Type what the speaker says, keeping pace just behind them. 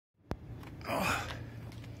Oh.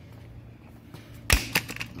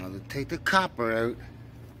 Now to take the copper out.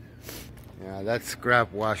 Yeah, that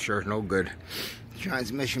scrap washer, no good.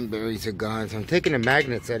 Transmission bearings are gone, so I'm taking the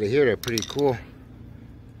magnets out of here. They're pretty cool.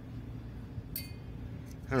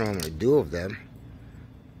 I don't know what I'm gonna do with them.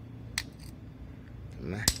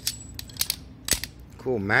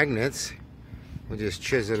 Cool magnets. We'll just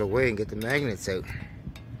chisel away and get the magnets out.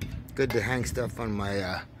 Good to hang stuff on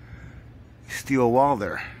my steel wall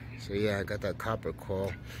there. So yeah, I got that copper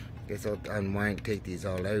coil. Guess I'll unwind, take these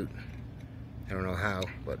all out. I don't know how,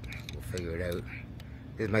 but we'll figure it out.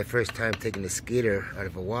 This is my first time taking the skater out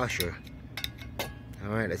of a washer.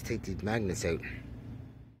 Alright, let's take these magnets out.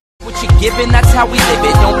 What you're given, that's how we live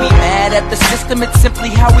it. Don't be mad at the system, it's simply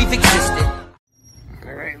how we've existed.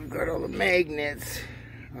 Alright, we've got all the magnets.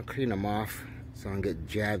 I'll clean them off so I don't get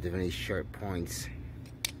jabbed of any sharp points.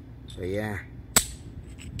 So yeah,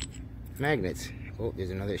 magnets. Oh,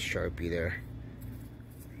 there's another Sharpie there.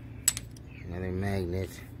 Another magnet.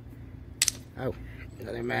 Oh,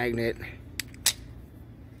 another magnet.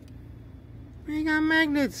 We got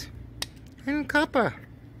magnets and copper.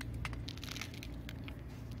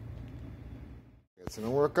 It's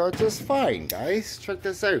gonna work out just fine, guys. Check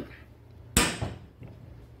this out.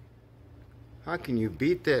 How can you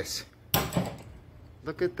beat this?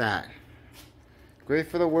 Look at that. Great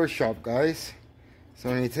for the workshop, guys. So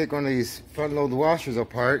when you take one of these front load washers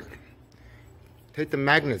apart, take the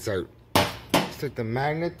magnets out. Just take the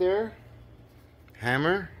magnet there,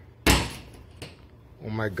 hammer. Oh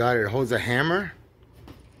my God, it holds a hammer.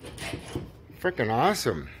 Freaking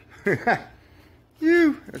awesome.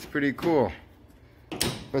 That's pretty cool.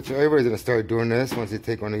 Bet you everybody's gonna start doing this once you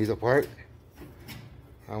take one of these apart.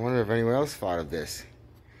 I wonder if anyone else thought of this.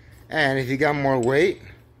 And if you got more weight,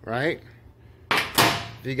 right?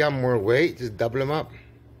 If you got more weight, just double them up.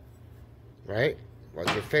 Right?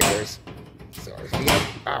 Watch your fingers. So if you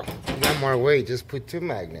got more weight, just put 2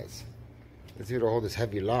 magnets. Let's see to hold this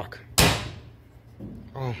heavy lock.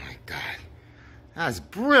 Oh my God. That's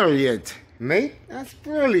brilliant, mate. That's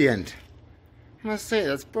brilliant. I must say,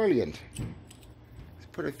 that's brilliant. Let's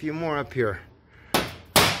put a few more up here.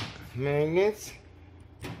 Magnets.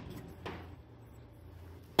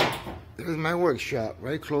 There's my workshop,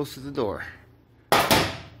 right close to the door.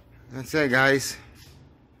 That's it, guys.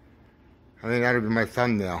 I think that'll be my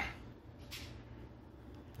thumbnail.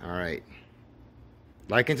 Alright.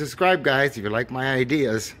 Like and subscribe, guys, if you like my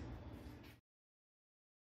ideas.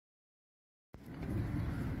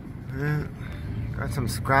 Got some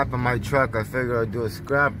scrap in my truck. I figured I'd do a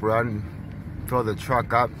scrap run. Fill the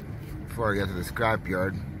truck up before I get to the scrap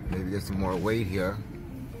yard. Maybe get some more weight here.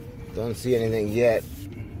 Don't see anything yet.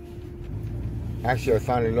 Actually, I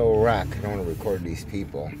found a little rack. I don't want to record these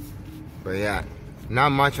people. But yeah, not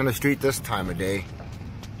much on the street this time of day.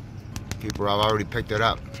 People have already picked it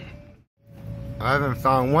up. I haven't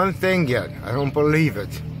found one thing yet. I don't believe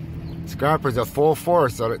it. Scrappers are full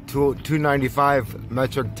force at 295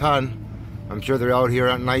 metric ton. I'm sure they're out here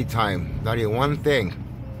at nighttime. Not even one thing.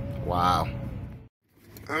 Wow.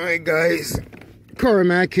 Alright guys, Corey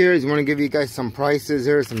Mac here. I just want to give you guys some prices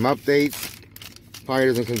here, some updates. Probably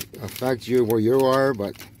doesn't affect you where you are,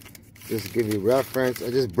 but just to give you reference. I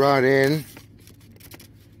just brought in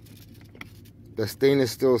the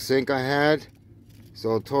stainless steel sink I had.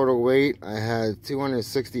 So total weight, I had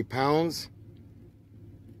 260 pounds.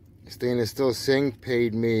 Stainless steel sink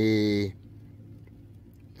paid me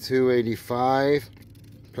 $285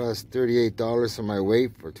 plus $38 for my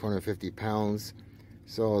weight for 250 pounds.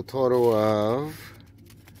 So a total of,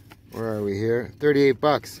 where are we here? 38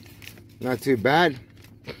 bucks. Not too bad.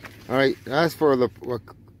 Alright, as for the what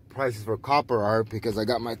prices for copper are, because I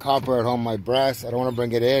got my copper at home, my brass, I don't want to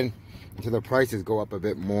bring it in until the prices go up a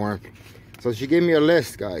bit more. So she gave me a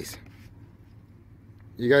list, guys.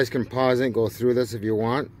 You guys can pause it and go through this if you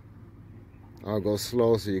want. I'll go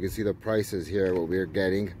slow so you can see the prices here, what we're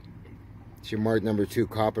getting. She marked number 2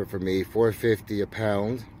 copper for me, $4.50 a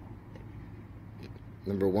pound.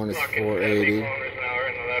 Number 1 is $4.80.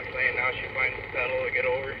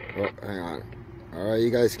 Oh, hang on. Alright, you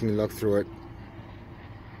guys can look through it.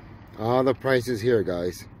 All the prices here,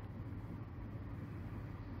 guys.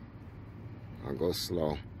 I'll go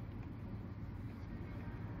slow.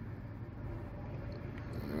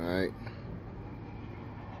 Alright.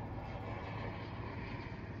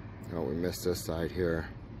 Oh, we missed this side here.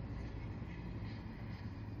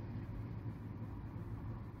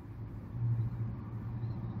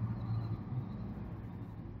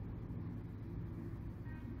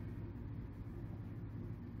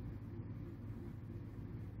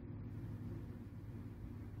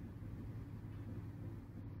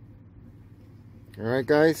 Alright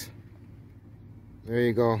guys, There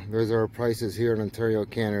you go. There's our prices here in Ontario,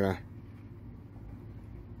 Canada.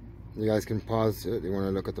 You guys can pause it. You want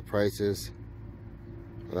to look at the prices.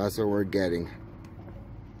 Well, that's what we're getting.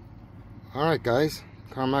 Alright guys.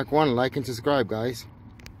 Carmack 1. Like and subscribe, guys.